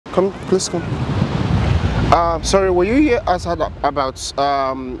Come, please come. Sorry, were you here about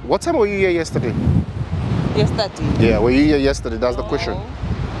what time were you here yesterday? Yesterday. Yeah, were you here yesterday? That's the question.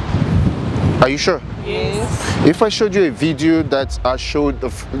 Are you sure? Yes. If I showed you a video that showed the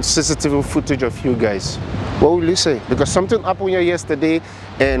CCTV footage of you guys, what will you say? Because something happened here yesterday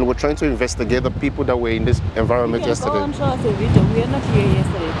and we're trying to investigate the people that were in this environment yesterday. Go and show us a video. We are not here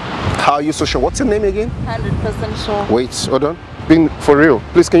yesterday. How are you so sure? What's your name again? 100% sure. Wait, hold on. Being for real.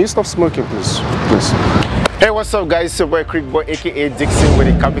 Please, can you stop smoking, please? Please. Hey, what's up, guys? It's your boy Creek Boy, aka Dickson,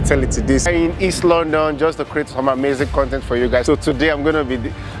 with a capital T. This in East London, just to create some amazing content for you guys. So today I'm gonna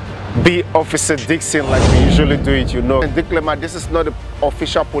be Officer Dickson like we usually do it, you know. And disclaimer, this is not the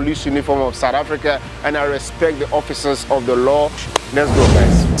official police uniform of South Africa, and I respect the officers of the law. Let's go,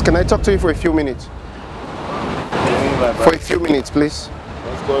 guys. Can I talk to you for a few minutes? For a few minutes, please.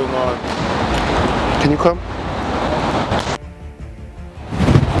 What's going on? Can you come?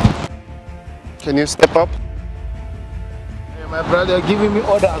 Can you step up? Hey, my brother giving me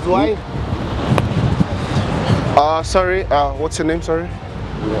orders. Why? Sorry, what's your name, sorry?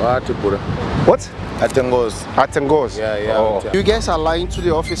 What? What? Atengos. Atengos? Yeah. Oh. You guys are lying to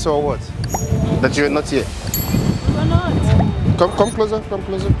the officer or what? That you're not here? We're not. Come closer, come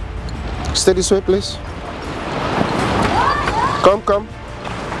closer. Stay this way, please. Come.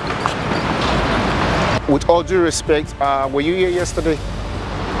 With all due respect, were you here yesterday?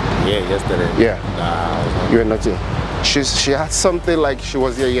 Yeah, yesterday. Yeah. Nah, you were not here. She had something like she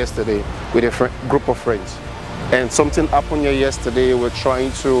was here yesterday with a group of friends. And something happened here yesterday. We're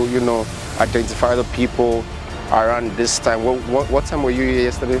trying to, you know, identify the people around this time. What time were you here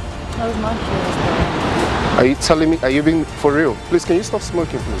yesterday? I was not here yesterday. Are you telling me, are you being for real? Please, can you stop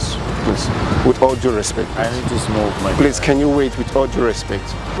smoking, please? Please, with all due respect. I need to smoke, my Please, can you wait with all due respect?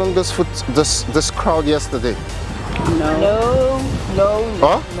 Among this crowd yesterday? No.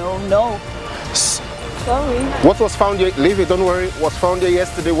 Huh? No. Sorry. What was found here, leave it, don't worry. What was found here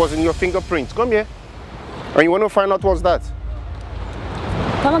yesterday was in your fingerprint. Come here. And you want to find out what's that?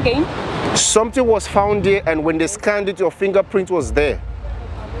 Come again? Something was found here, and when they scanned it, your fingerprint was there.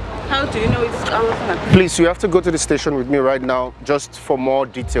 How do you know it's our fingerprint? Please, you have to go to the station with me right now just for more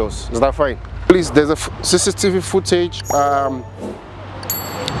details. Is that fine? Please, there's a CCTV footage.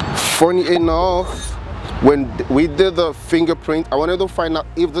 Funny enough, when we did the fingerprint, I wanted to find out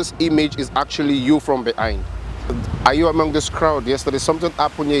if this image is actually you from behind. Are you among this crowd? Yesterday something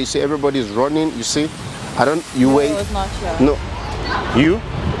happened here. You see everybody's running. You see, No, wait. I was not here. No, you?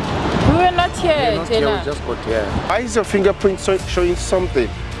 We were not here. Not here, we just got here. Why is your fingerprint showing something?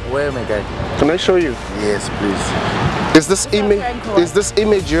 Where, my guy? Can I show you? Yes, please. Is this image? Is this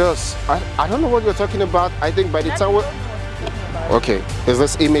image yours? I don't know what you're talking about. I think by the time we're okay, is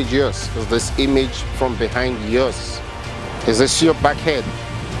this image yours? Is this image from behind yours? Is this your back head?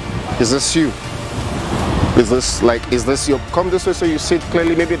 Is this you? Is this your, come this way so you see it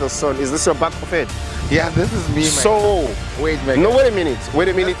clearly, maybe the sun. Is this your back of head? Yeah, this is me, man. So, wait, man. No, wait a minute. Wait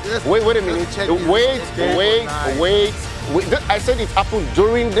a minute. Wait a minute. Wait. I said it happened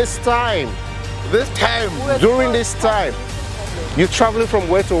during this time. During this time. You're traveling from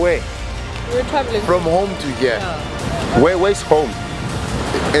where to where? We're traveling from home to here. Yeah. Where's home?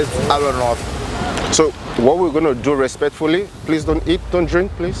 It's Allen North. So what we're gonna do respectfully, please don't eat, don't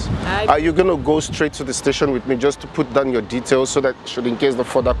drink, please. Are you gonna go straight to the station with me just to put down your details so that should in case the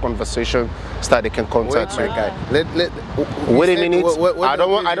further conversation start, they can contact you? Wait a minute. I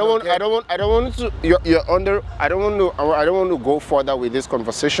don't want to. You're under. I don't want to go further with this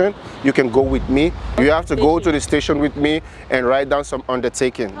conversation. You can go with me. You have to go to the station with me and write down some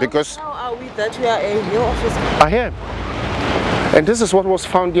undertaking because. How are we that we are in your office? I am. And this is what was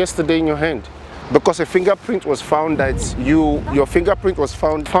found yesterday in your hand. Because a fingerprint was found that your fingerprint was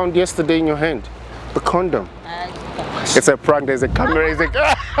found yesterday in your hand. The condom. It's a prank, there's a camera.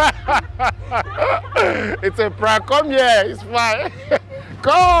 It's a prank, come here, it's fine.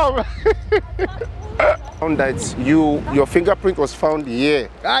 Come! Found that your fingerprint was found here.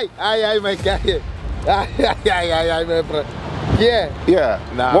 Aye, my guy. Aye, my brother. Yeah.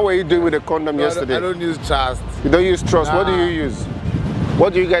 Nah. What were you doing with the condom yesterday? I don't use trust. You don't use trust. Nah. What do you use?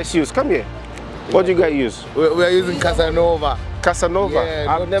 What do you guys use? Come here. What do you guys use? We're using Casanova. Casanova? Yeah,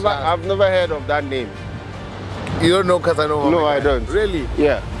 I've never heard of that name. You don't know Casanova? No, I don't. Really?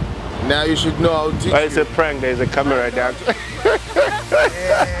 Yeah. Now you should know. I'll teach you. It's a prank. There's a camera there.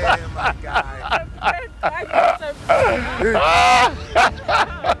 Yeah, my guy.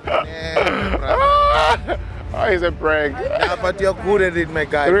 Oh, it's a prank. Yeah, but you're good at it, my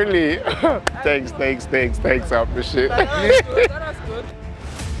guy. Really? Thanks. I appreciate it. That was good.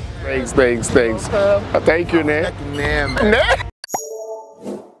 Thanks. Thank you, Ne. Man.